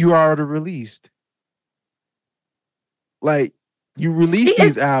after you already released? Like, you released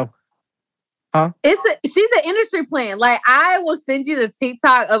these albums. Huh? She's an industry plan. Like, I will send you the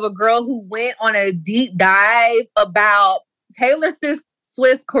TikTok of a girl who went on a deep dive about Taylor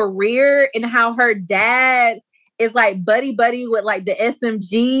Swift's career and how her dad is like buddy with like the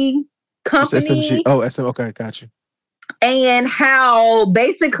SMG company. SMG. Oh, SM. Okay, got you. And how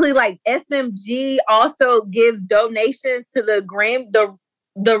basically like SMG also gives donations to the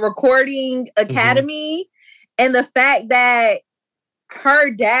Recording Academy, and the fact that her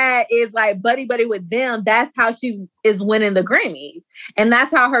dad is like buddy with them, that's how she is winning the Grammys. And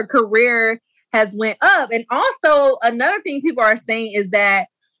that's how her career has went up. And also another thing people are saying is that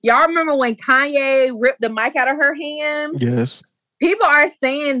y'all remember when Kanye ripped the mic out of her hand? Yes. People are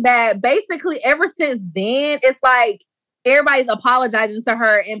saying that basically ever since then, it's like everybody's apologizing to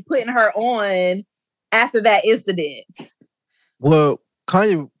her and putting her on after that incident. Well,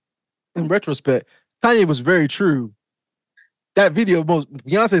 Kanye, in retrospect, Kanye was very true. That video,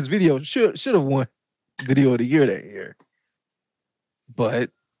 Beyonce's video, should have won Video of the Year that year. But,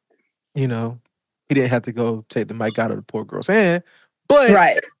 he didn't have to go take the mic out of the poor girl's hand. But,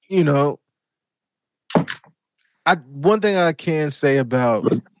 right. One thing I can say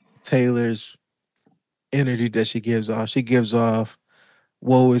about Taylor's energy that she gives off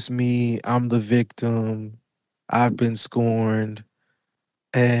woe is me, I'm the victim, I've been scorned.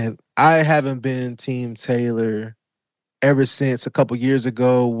 And I haven't been Team Taylor ever since a couple years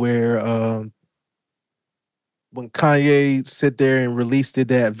ago where when Kanye sit there and released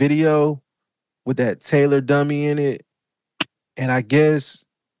that video with that Taylor dummy in it. And I guess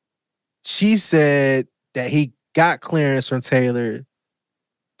she said that he got clearance from Taylor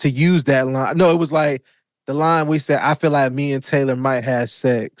to use that line. No, it was like the line we said, I feel like me and Taylor might have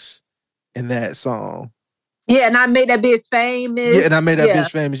sex in that song. Yeah, and I made that bitch famous. Yeah, and I made that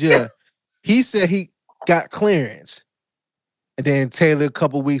bitch famous, yeah. He said he got clearance. And then Taylor a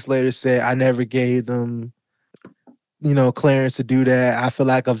couple weeks later said, I never gave them, clearance to do that. I feel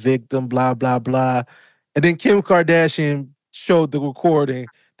like a victim, blah, blah, blah. And then Kim Kardashian showed the recording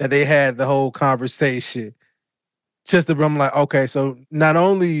that they had the whole conversation. I'm like, okay, so not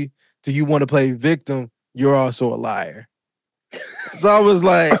only do you want to play victim, you're also a liar. So I was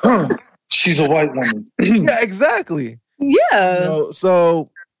like, she's a white woman. Yeah, exactly. Yeah. So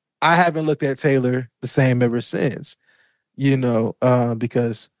I haven't looked at Taylor the same ever since,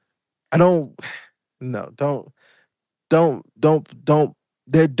 because I don't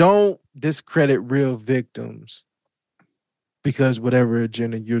discredit real victims because whatever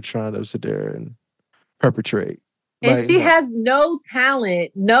agenda you're trying to sit there and perpetrate. And she has no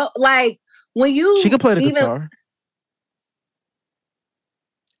talent. No, like when you she can play the guitar.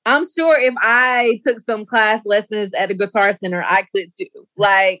 I'm sure if I took some class lessons at a guitar center, I could too.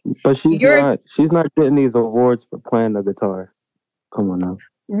 Like, but she's not getting these awards for playing the guitar. Come on now.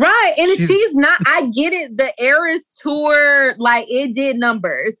 Right. And she's not, I get it. The Eras tour, like it did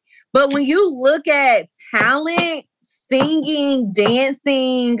numbers. But when you look at talent, singing,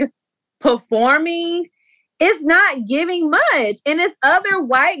 dancing, performing, it's not giving much. And it's other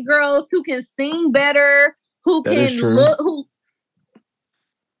white girls who can sing better, who can look, who.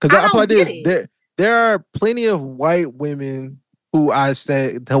 Because I play this. There are plenty of white women who I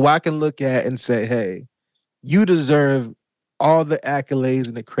can look at and say, hey, you deserve all the accolades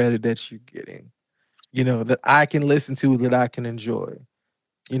and the credit that you're getting, that I can listen to, that I can enjoy.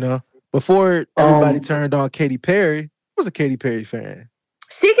 Before everybody turned on Katy Perry, I was a Katy Perry fan.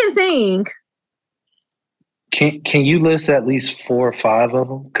 She can sing. Can you list at least 4 or 5 of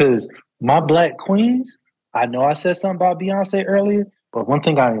them? Because my Black Queens, I know I said something about Beyonce earlier, but one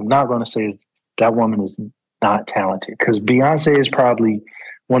thing I am not going to say is that woman is not talented. Because Beyonce is probably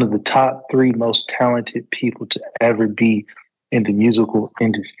one of the top 3 most talented people to ever be in the musical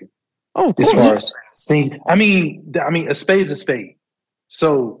industry. Oh, as far as sing, I mean, a spade's a spade.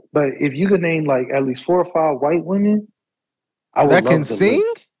 So, but if you could name like at least 4 or 5 white women, I would that can sing.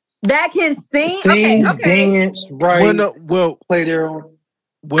 That can sing, sing, dance, right? Play their own.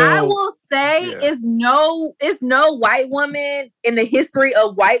 Well, I will say it's no white woman in the history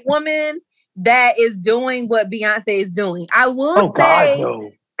of white women that is doing what Beyonce is doing. I will say,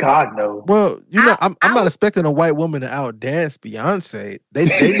 God no. Well, I'm not expecting a white woman to outdance Beyonce. They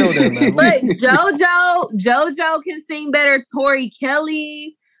know their level. But JoJo can sing better. Tori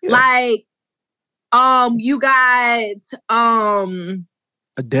Kelly, you got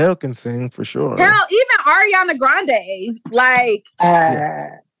Adele can sing for sure. Hell, even Ariana Grande, like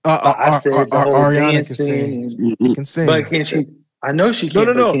I said Ariana can sing. She can sing, but can she? I know she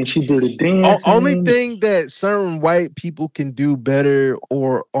can. No. Can she do the dance? Only thing that certain white people can do better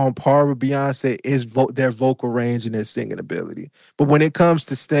or on par with Beyonce is their vocal range and their singing ability. But when it comes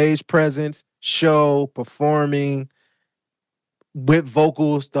to stage presence, show, performing with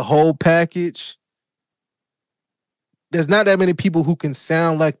vocals, the whole package, there's not that many people who can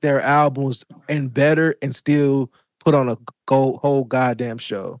sound like their albums and better and still put on a whole goddamn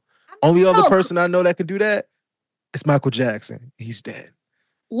show. Only other person I know that can do that is Michael Jackson. He's dead.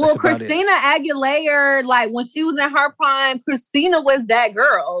 Well, Christina Aguilera, like when she was in her prime, Christina was that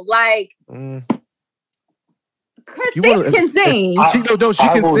girl. Like Christina can sing. She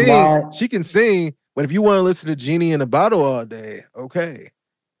can sing. She can sing. But if you want to listen to Genie in a Bottle all day, okay.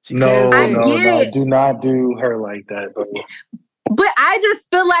 No, do not do her like that, bro. But I just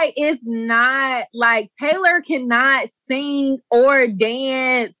feel like it's not like Taylor cannot sing or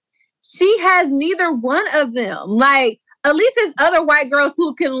dance. She has neither one of them. Like, at least there's other white girls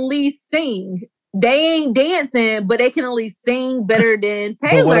who can at least sing. They ain't dancing, but they can at least sing better than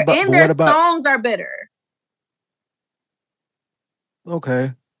Taylor. And their songs are better.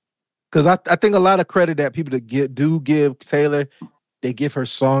 Okay. Because I think a lot of credit that people do give Taylor, they give her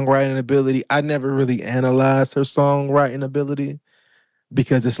songwriting ability. I never really analyzed her songwriting ability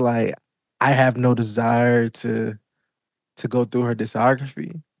because it's like I have no desire to go through her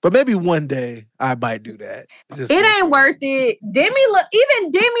discography. But maybe one day I might do that. It ain't worth it.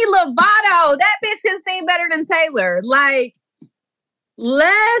 Even Demi Lovato, that bitch can sing better than Taylor. Like,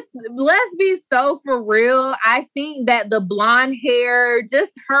 let's be so for real. I think that the blonde hair,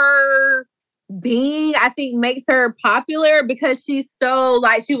 just her being, I think makes her popular because she's so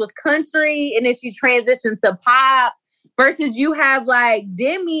like, she was country and then she transitioned to pop versus you have like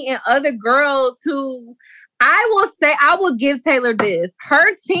Demi and other girls who I will give Taylor this.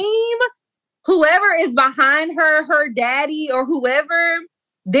 Her team, whoever is behind her, her daddy or whoever,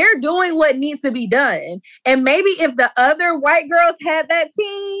 they're doing what needs to be done. And maybe if the other white girls had that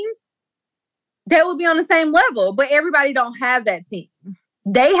team, they would be on the same level. But everybody don't have that team.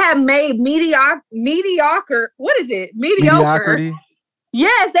 They have made mediocre. What is it? Mediocrity.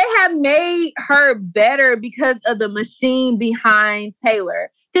 Yes, they have made her better because of the machine behind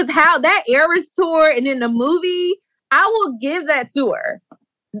Taylor. Because how that Eras tour and then the movie, I will give that to her.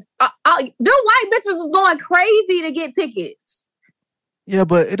 The white bitches was going crazy to get tickets. Yeah,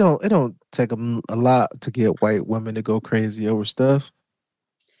 but it don't take a lot to get white women to go crazy over stuff.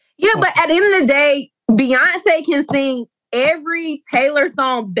 Yeah, but at the end of the day, Beyonce can sing every Taylor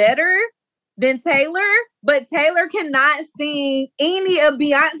song better than Taylor, but Taylor cannot sing any of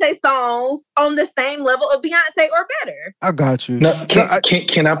Beyonce songs on the same level of Beyonce or better. I got you. No,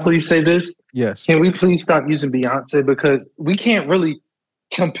 can I please say this? Yes. Can we please stop using Beyonce because we can't really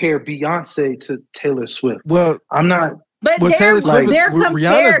compare Beyonce to Taylor Swift. Well, I'm not. But Taylor Swift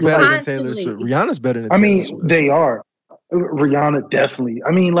Rihanna's better constantly. than Taylor Swift. Rihanna's better than Taylor Swift. They are. Rihanna definitely.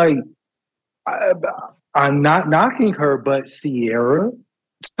 I mean, like, I'm not knocking her, but Sierra.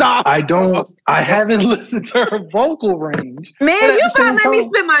 Stop. I haven't listened to her vocal range. Man, you about to make me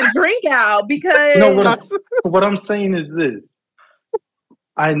spit my drink out because. No, what I'm saying is this.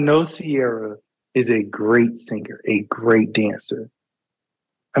 I know Sierra is a great singer, a great dancer.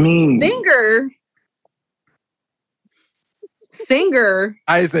 I mean, singer.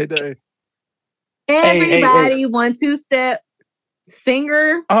 I say that. Everybody 1 2 step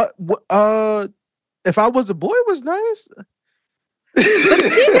singer. If I Was a Boy was nice. But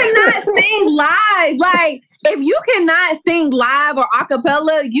she cannot sing live. Like, if you cannot sing live or a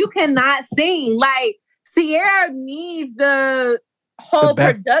cappella, you cannot sing. Like, Sierra needs the whole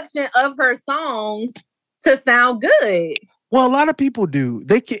production of her songs to sound good. Well, a lot of people do.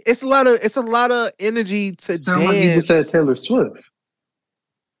 It's a lot of energy to sound dance. Like you just said Taylor Swift.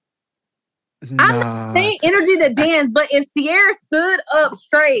 Nah, I'm not saying energy to dance, but if Sierra stood up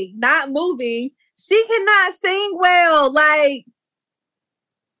straight, not moving, she cannot sing well. Like,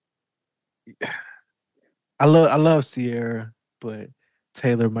 I love Sierra, but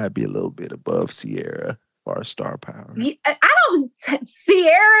Taylor might be a little bit above Sierra for star power.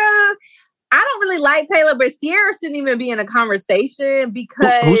 I don't really like Taylor, but Sierra shouldn't even be in a conversation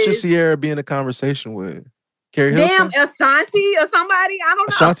because who should Sierra be in a conversation with? Carrie Hilson? Damn, Ashanti or somebody? I don't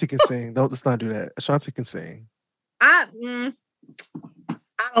know. Ashanti can sing. Let's not do that. Ashanti can sing. I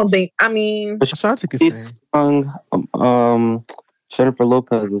don't think. I mean, Ashanti can sing. Sung Jennifer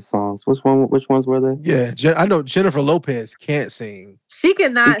Lopez's songs. Which ones were they? Yeah, I know Jennifer Lopez can't sing. She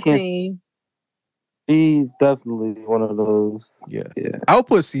cannot sing. She's definitely one of those. Yeah. I'll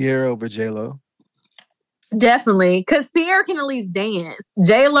put Sierra over J-Lo. Definitely, because Sierra can at least dance.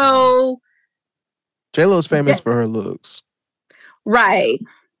 J-Lo's famous for her looks. Right.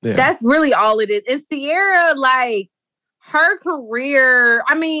 Yeah. That's really all it is. And Sierra, like, her career,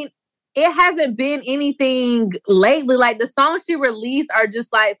 I mean, it hasn't been anything lately. Like, the songs she released are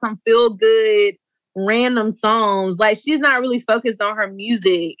just like some feel-good, random songs. Like, she's not really focused on her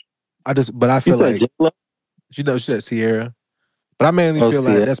music. But I feel like, she said Sierra. But I mainly feel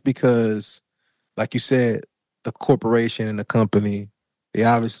like that's because, like you said, the corporation and the company, they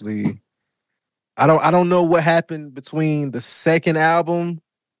obviously, I don't know what happened between the second album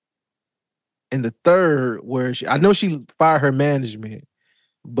and the third, where I know she fired her management,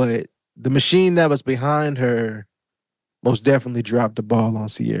 but the machine that was behind her most definitely dropped the ball on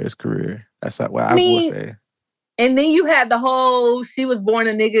Sierra's career. That's what I will say. And then you had the whole "she was born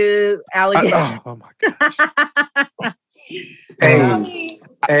a nigga" allegation. Oh my gosh!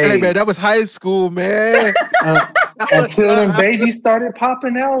 Hey, man, that was high school, man. Until the baby started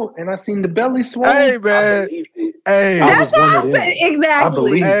popping out, and I seen the belly swell. Hey, man. That's what I said.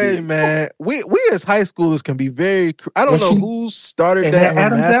 Exactly. Hey, man. We as high schoolers can be very. I don't know who started that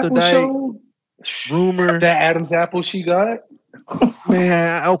hermaphrodite rumor. That Adam's apple she got.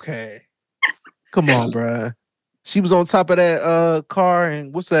 Man, okay. Come on, bro. She was on top of that car,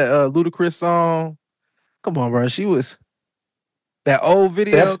 and what's that Ludacris song? Come on, bro. She was that old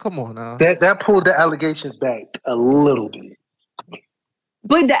video. Come on now. That pulled the allegations back a little bit.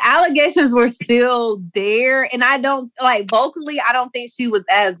 But the allegations were still there. And I don't, like, vocally, I don't think she was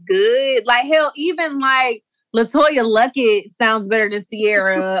as good. Like, hell, even, like, LaToya Luckett sounds better than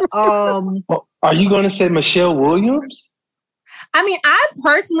Ciara. Are you going to say Michelle Williams? I mean, I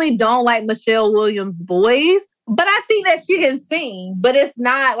personally don't like Michelle Williams' voice, but I think that she can sing. But it's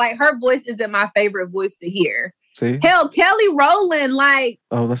not, like, her voice isn't my favorite voice to hear. See? Hell, Kelly Rowland, like,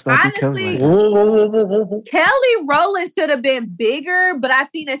 let's not honestly, be Kelly. Kelly Rowland should have been bigger, but I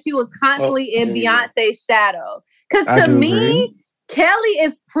think that she was constantly in Beyonce's shadow. Because to me, Kelly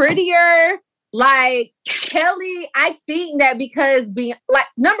is prettier. Like, Kelly, I think that because,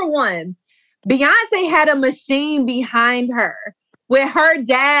 number one, Beyonce had a machine behind her. With her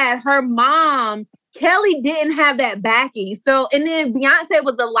dad, her mom, Kelly didn't have that backing. So, and then Beyonce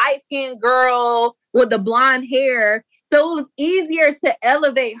was the light-skinned girl with the blonde hair. So it was easier to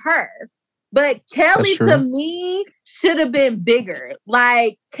elevate her. But Kelly, to me, should have been bigger.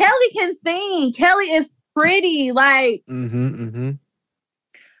 Like, Kelly can sing. Kelly is pretty. Like,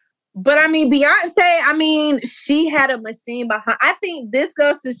 But I mean, Beyonce, she had a machine behind. I think this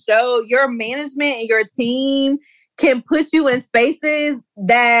goes to show your management and your team can put you in spaces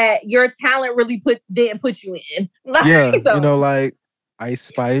that your talent really didn't put you in. Like Ice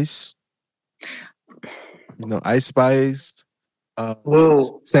Spice. Ice Spice.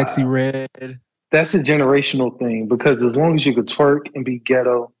 Sexy Red. That's a generational thing because as long as you could twerk and be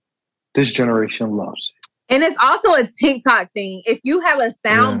ghetto, this generation loves it. And it's also a TikTok thing. If you have a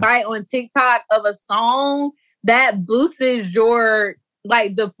sound bite on TikTok of a song, that boosts your,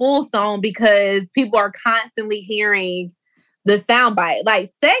 like, the full song because people are constantly hearing the sound bite. Like,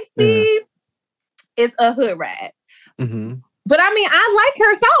 Sexy is a hood rat. Mm-hmm. But I like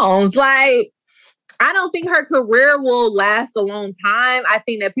her songs. Like, I don't think her career will last a long time. I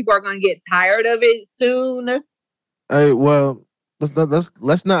think that people are going to get tired of it soon. Hey, well,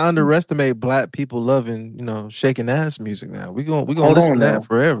 let's not underestimate Black people loving, shaking ass music now. We're gonna listen to that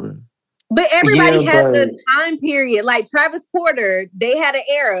forever. But everybody has a time period. Like Travis Porter, they had an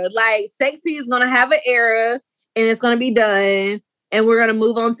era. Like Sexy is gonna have an era and it's gonna be done. And we're gonna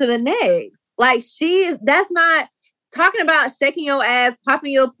move on to the next. Like that's not talking about shaking your ass,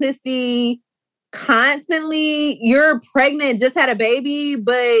 popping your pussy constantly. You're pregnant, just had a baby,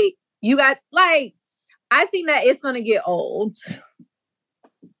 but you got I think that it's gonna get old.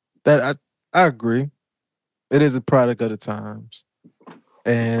 That I agree. It is a product of the times.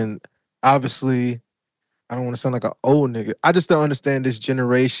 And obviously, I don't want to sound like an old nigga. I just don't understand this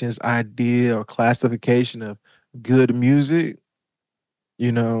generation's idea or classification of good music.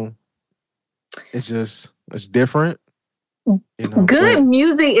 It's different. Good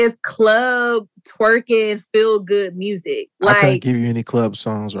music is club, twerking, feel good music. I can't give you any club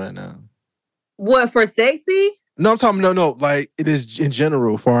songs right now. What, for Sexy? No, I'm talking no. Like it is in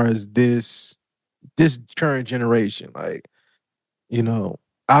general, as far as this current generation. Like,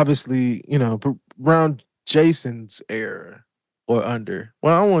 obviously, around Jason's era or under.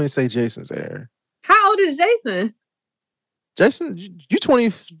 Well, I don't want to say Jason's era. How old is Jason? Jason, you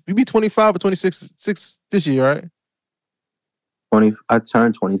 20? You be 25 or 26 this year, right? 20. I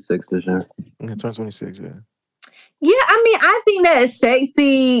turned 26 this year. I turned 26. Yeah. Yeah, I think that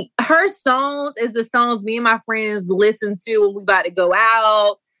Sexy, her songs is the songs me and my friends listen to when we about to go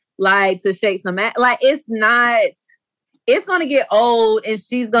out, like to shake some ass. Like it's gonna get old and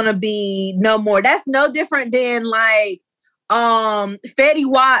she's gonna be no more. That's no different than like Fetty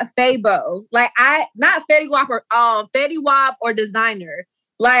Wap, Fabo. Like not Fetty Wap or Fetty Wap or Designer.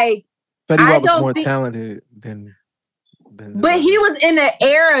 Like Fetty Wap was more talented than. But he was in the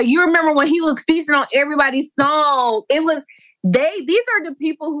era. You remember when he was featured on everybody's song? It was these are the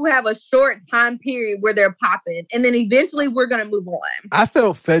people who have a short time period where they're popping. And then eventually we're gonna move on. I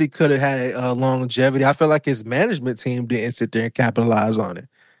felt Fetty could have had longevity. I felt like his management team didn't sit there and capitalize on it.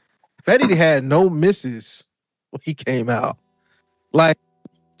 Fetty had no misses when he came out. Like,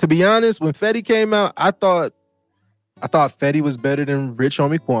 to be honest, when Fetty came out, I thought Fetty was better than Rich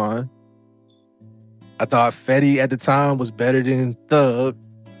Homie Quan. I thought Fetty at the time was better than Thug.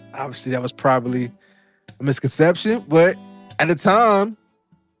 Obviously, that was probably a misconception, but at the time,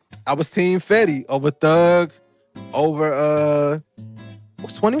 I was Team Fetty over Thug, over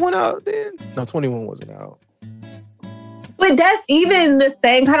was 21 out then? No, 21 wasn't out. But that's even the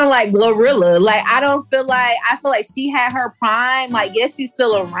same kind of like Glorilla. Like I feel like she had her prime. Like yes, she's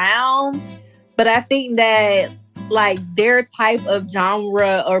still around, but I think that like their type of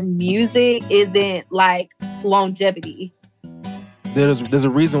genre or music isn't like longevity. There's a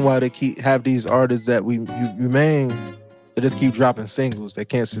reason why they have these artists that we remain. They just keep dropping singles. They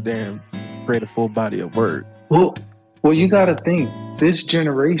can't sit there and create a full body of work. Well, you got to think this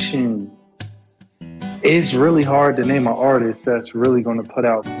generation, it's really hard to name an artist that's really going to put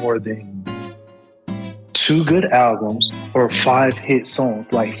out more than 2 good albums or 5 hit songs.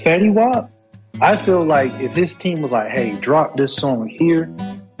 Like Fetty Wap, I feel like if his team was like, hey, drop this song here,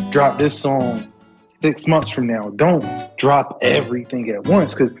 drop this song 6 months from now, don't drop everything at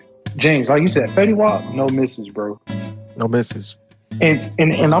once. Because, James, like you said, Fetty Wap, no misses, bro. No misses.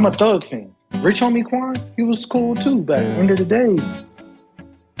 And I'm a Thug fan. Rich Homie Quan, he was cool too, but at the end of the day,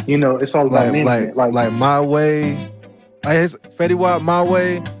 you know, it's all about management. Like My Way, it's Fetty Wap, My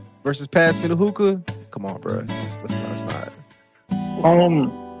Way versus Pass Me the Hookah. Come on, bro. Let's not.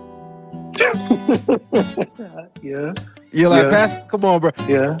 Yeah. Yeah, like Pass. Come on, bro.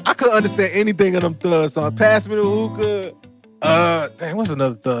 Yeah. I couldn't understand anything of them Thug songs. Pass Me the Hookah. Dang, what's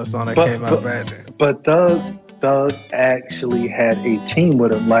another Thug song that came out bad then? But Thug actually had a team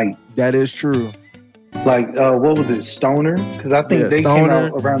with him. Like that is true. Like what was it, Stoner? Because I think they came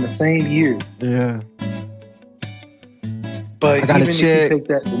out around the same year. Yeah. But even if you take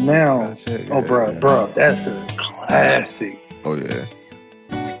that to now, bro, that's the classic. Oh yeah.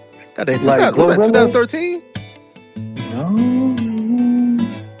 God, was that 2013? No,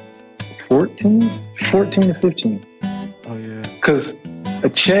 14 to 15. Oh yeah. Because a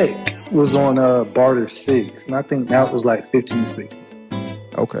check was on Barter 6, and I think that was like 15 to 16.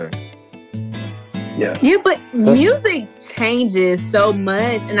 Okay. Yeah. Yeah, but music changes so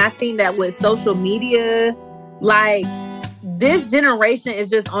much, and I think that with social media, like this generation is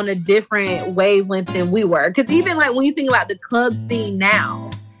just on a different wavelength than we were. Because even like when you think about the club scene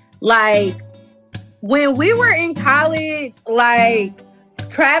now, like when we were in college, like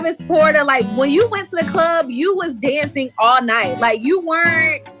Travis Porter, like when you went to the club, you was dancing all night. Like you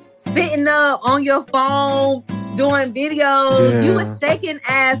weren't sitting up on your phone doing videos. Yeah. You was shaking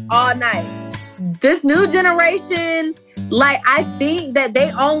ass all night. This new generation, like I think that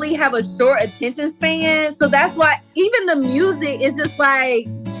they only have a short attention span. So that's why even the music is just like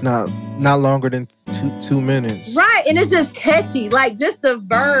it's not longer than two minutes. Right. And it's just catchy. Like just the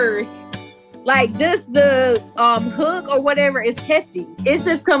verse, like just the hook or whatever is catchy. It's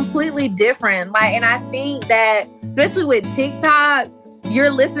just completely different. Like, and I think that especially with TikTok,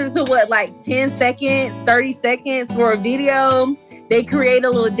 you're listening to what, like 10 seconds, 30 seconds for a video. They create a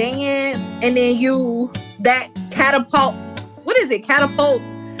little dance, and then catapults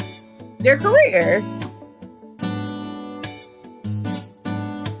their career.